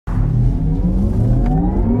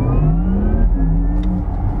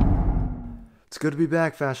good to be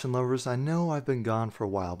back, fashion lovers. I know I've been gone for a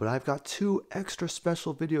while, but I've got 2 extra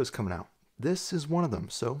special videos coming out. This is one of them,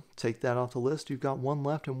 so take that off the list. You've got one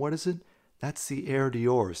left, and what is it? That's the Air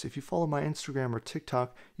Dior's. If you follow my Instagram or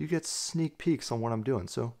TikTok, you get sneak peeks on what I'm doing,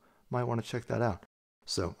 so might want to check that out.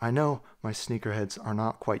 So I know my sneakerheads are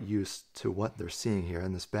not quite used to what they're seeing here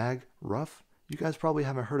in this bag. RUF? You guys probably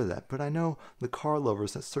haven't heard of that, but I know the car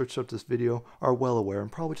lovers that searched up this video are well aware and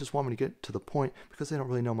probably just want me to get to the point because they don't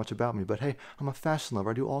really know much about me. But hey, I'm a fashion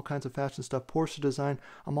lover. I do all kinds of fashion stuff, Porsche design.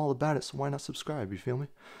 I'm all about it, so why not subscribe? You feel me?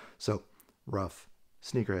 So, RUF,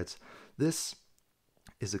 Sneakerheads. This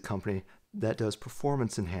is a company that does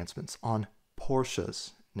performance enhancements on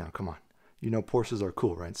Porsches. Now, come on. You know Porsches are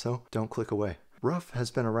cool, right? So don't click away. RUF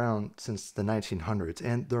has been around since the 1900s,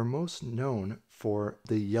 and they're most known for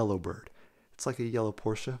the Yellowbird. It's like a yellow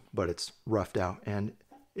Porsche, but it's roughed out, and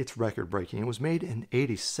it's record-breaking. It was made in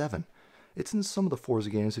 '87. It's in some of the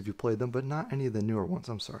Forza games if you played them, but not any of the newer ones.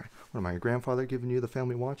 I'm sorry. What am I, your grandfather giving you the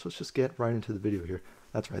family watch? Let's just get right into the video here.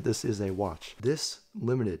 That's right, this is a watch. This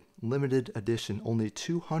limited edition, only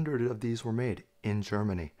 200 of these were made in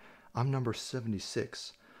Germany. I'm number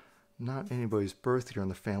 76. Not anybody's birth year in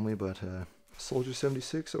the family, but Soldier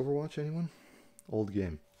 76, Overwatch, anyone? Old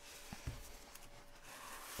game.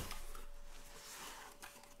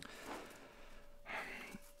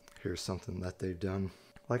 Here's something that they've done.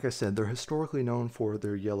 Like I said, they're historically known for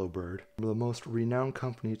their Yellowbird. They're the most renowned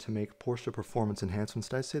company to make Porsche performance enhancements.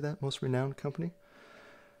 Did I say that? Most renowned company?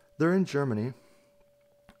 They're in Germany.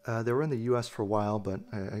 They were in the US for a while, but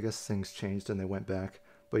I guess things changed and they went back.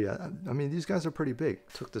 But yeah, I mean, these guys are pretty big.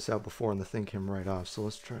 Took this out before and the thing came right off. So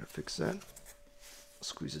let's try to fix that.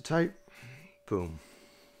 Squeeze it tight. Boom.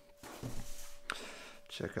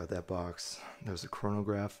 Check out that box. There's a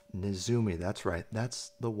chronograph. Nezumi, that's right.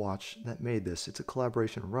 That's the watch that made this. It's a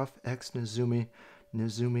collaboration. RUF x Nezumi.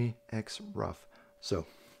 Nezumi x RUF. So,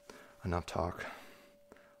 enough talk.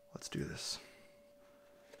 Let's do this.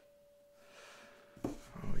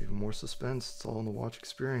 Oh, even more suspense. It's all in the watch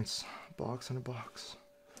experience. Box in a box.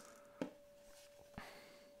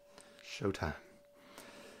 Showtime.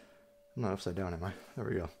 I'm not upside down, am I? There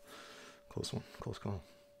we go. Close one. Close call.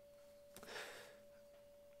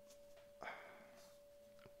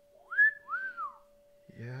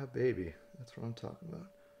 Yeah, baby. That's what I'm talking about.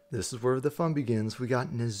 This is where the fun begins. We got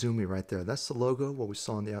Nezumi right there. That's the logo, what we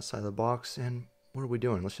saw on the outside of the box. And what are we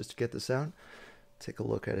doing? Let's just get this out. Take a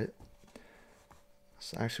look at it.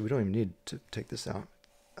 So actually, we don't even need to take this out.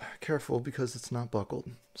 Careful, because it's not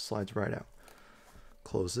buckled. Slides right out.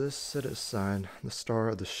 Close this, set it aside. The star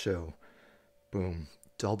of the show. Boom.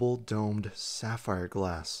 Double domed sapphire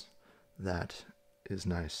glass. That is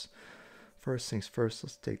nice. First things first,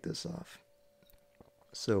 let's take this off.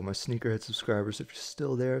 So my Sneakerhead subscribers, if you're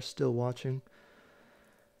still there, still watching,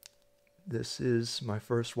 this is my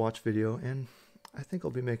first watch video, and I think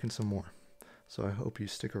I'll be making some more. So I hope you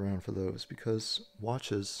stick around for those, because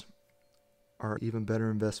watches are even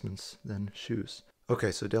better investments than shoes.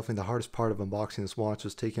 Okay, so definitely the hardest part of unboxing this watch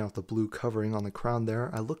was taking off the blue covering on the crown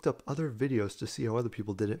there. I looked up other videos to see how other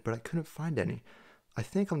people did it, but I couldn't find any. I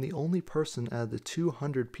think I'm the only person out of the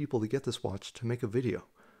 200 people to get this watch to make a video.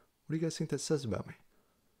 What do you guys think that says about me?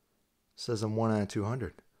 Says I'm 1 out of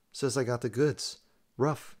 200. Says I got the goods.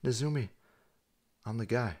 RUF, Nezumi. I'm the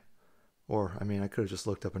guy. Or, I mean, I could have just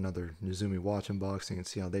looked up another Nezumi watch unboxing and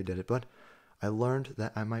see how they did it, but I learned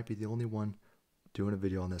that I might be the only one doing a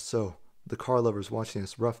video on this. So, the car lovers watching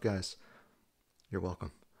this, RUF guys, you're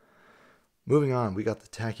welcome. Moving on, we got the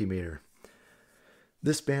tachymeter.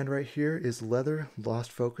 This band right here is leather,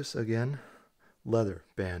 lost focus again. Leather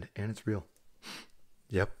band, and it's real.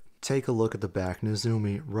 Yep. Take a look at the back.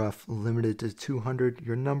 Nezumi, RUF, limited to 200.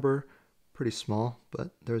 Your number, pretty small,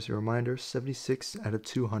 but there's your reminder. 76 out of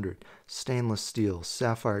 200. Stainless steel,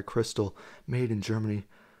 sapphire crystal, made in Germany.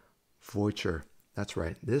 Voiture. That's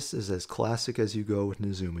right. This is as classic as you go with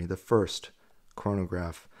Nezumi. The first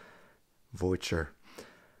chronograph. Voiture.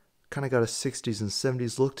 Kind of got a 60s and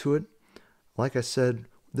 70s look to it. Like I said,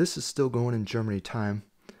 this is still going in Germany time,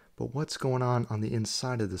 but what's going on the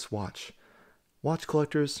inside of this watch? Watch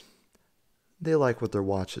collectors, they like what their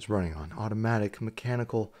watch is running on. Automatic,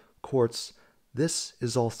 mechanical, quartz. This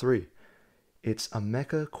is all three. It's a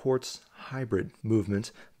Mecha Quartz Hybrid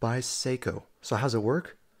movement by Seiko. So how's it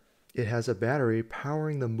work? It has a battery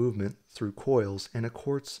powering the movement through coils and a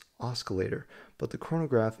quartz oscillator, but the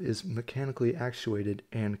chronograph is mechanically actuated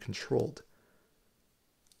and controlled.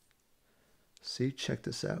 See, check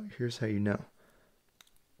this out. Here's how you know.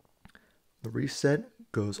 The reset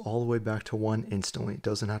goes all the way back to 1 instantly. It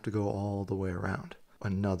doesn't have to go all the way around.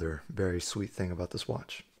 Another very sweet thing about this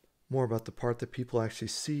watch. more about the part that people actually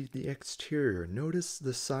see, the exterior. Notice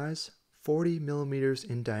the size, 40 millimeters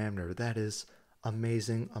in diameter. That is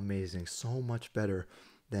amazing, amazing. So much better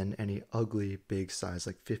than any ugly big size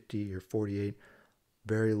like 50 or 48.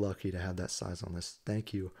 Very lucky to have that size on this.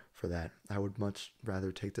 Thank you for that. I would much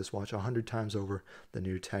rather take this watch 100 times over the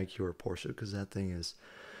new Tag Heuer Porsche, because that thing is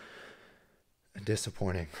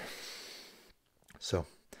disappointing. So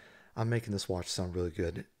I'm making this watch sound really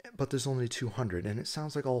good, but there's only 200, and it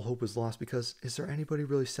sounds like all hope is lost, because is there anybody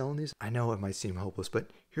really selling these? I know it might seem hopeless, but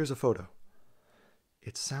here's a photo.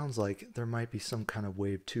 It sounds like there might be some kind of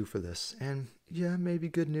wave 2 for this, and yeah, maybe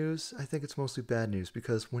good news. I think it's mostly bad news,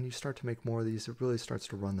 because when you start to make more of these, it really starts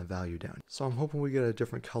to run the value down. So I'm hoping we get a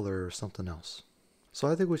different color or something else. So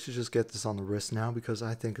I think we should just get this on the wrist now, because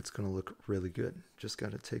I think it's going to look really good. Just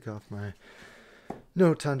got to take off my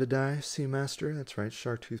No Time to Die Seamaster. That's right,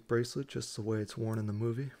 shark tooth bracelet, just the way it's worn in the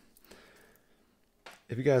movie.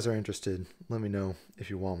 If you guys are interested, let me know if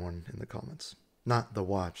you want one in the comments. Not the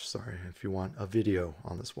watch, sorry, if you want a video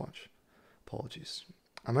on this watch. Apologies.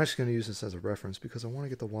 I'm actually going to use this as a reference, because I want to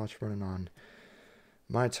get the watch running on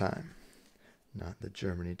my time, not the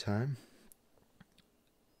Germany time.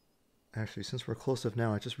 Actually, since we're close enough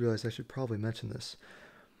now, I just realized I should probably mention this.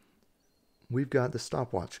 We've got the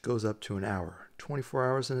stopwatch, goes up to an hour, 24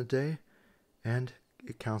 hours in a day, and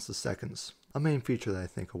it counts the seconds. A main feature that I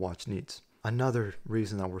think a watch needs. Another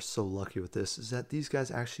reason that we're so lucky with this is that these guys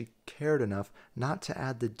actually cared enough not to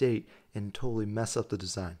add the date and totally mess up the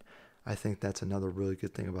design. I think that's another really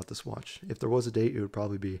good thing about this watch. If there was a date, it would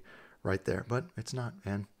probably be right there, but it's not,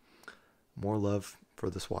 and more love for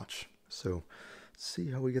this watch. So let's see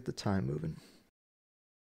how we get the time moving.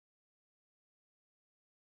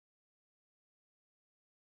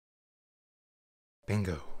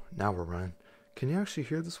 Bingo. Now we're running. Can you actually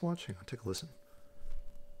hear this watch? Hang on, take a listen.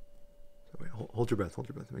 So wait, hold your breath,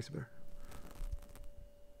 it makes it better.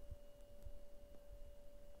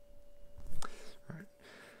 Alright.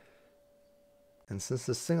 And since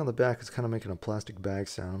this thing on the back is kind of making a plastic bag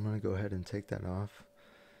sound, I'm going to go ahead and take that off.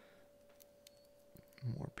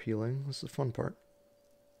 More peeling. This is the fun part.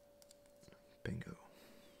 Bingo.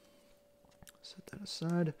 Set that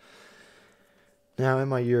aside. Now, in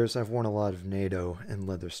my years, I've worn a lot of NATO and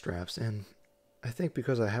leather straps, and I think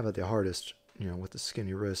because I have it the hardest, you know, with the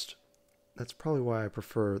skinny wrist, that's probably why I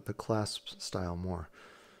prefer the clasp style more.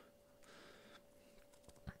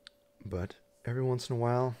 But every once in a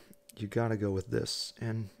while, you gotta go with this,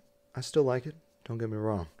 and I still like it, don't get me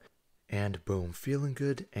wrong. And boom, feeling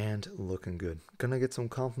good and looking good. Gonna get some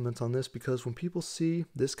compliments on this, because when people see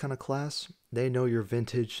this kind of class, they know you're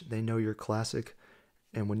vintage, they know you're classic,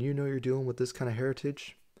 and when you know you're dealing with this kind of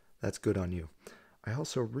heritage, that's good on you. I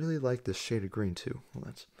also really like this shade of green too. Well,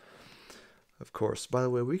 that's, of course. By the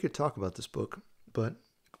way, we could talk about this book, but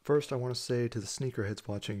first I want to say to the sneakerheads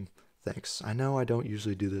watching, thanks. I know I don't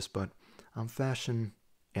usually do this, but I'm fashion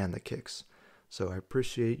and the kicks. So I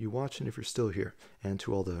appreciate you watching if you're still here. And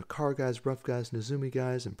to all the car guys, RUF guys, Nezumi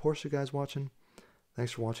guys, and Porsche guys watching,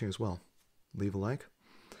 thanks for watching as well. Leave a like.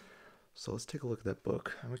 So let's take a look at that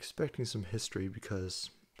book. I'm expecting some history because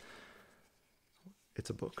it's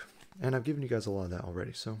a book. And I've given you guys a lot of that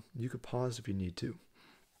already, so you could pause if you need to.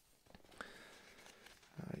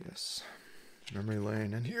 Yes. Memory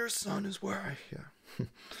lane. And here, son, is where I... Yeah.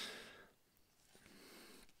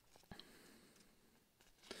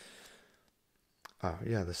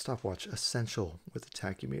 Yeah, the stopwatch essential with the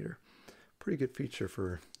tachymeter. Pretty good feature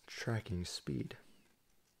for tracking speed.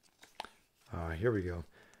 Here we go.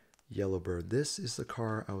 Yellowbird. This is the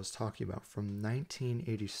car I was talking about from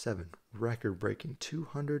 1987. Record-breaking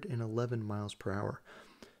 211 miles per hour.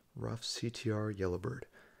 RUF CTR Yellowbird.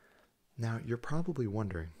 Now, you're probably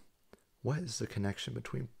wondering, what is the connection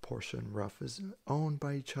between Porsche and RUF? Is it owned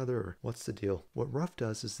by each other, or what's the deal? What RUF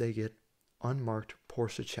does is they get unmarked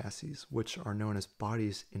Porsche chassis, which are known as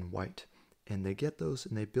bodies in white. And they get those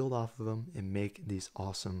and they build off of them and make these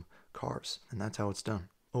awesome cars. And that's how it's done.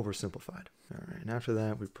 Oversimplified. Alright, and after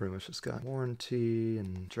that, we pretty much just got warranty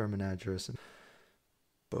and German address, and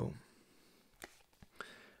boom.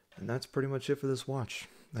 And that's pretty much it for this watch.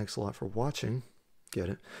 Thanks a lot for watching. Get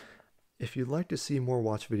it? If you'd like to see more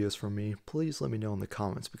watch videos from me, please let me know in the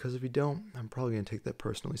comments, because if you don't, I'm probably going to take that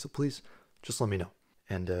personally. So please, just let me know.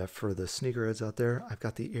 And for the sneakerheads out there, I've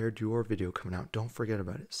got the Air Dior video coming out. Don't forget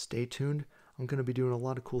about it. Stay tuned. I'm going to be doing a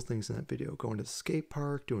lot of cool things in that video. Going to the skate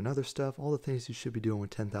park, doing other stuff, all the things you should be doing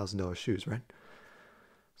with $10,000 shoes, right?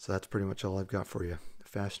 So that's pretty much all I've got for you.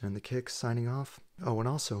 Fashion and the Kicks signing off. Oh, and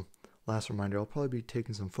also, last reminder, I'll probably be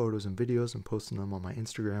taking some photos and videos and posting them on my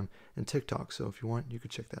Instagram and TikTok. So if you want, you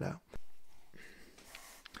could check that out.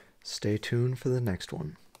 Stay tuned for the next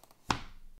one.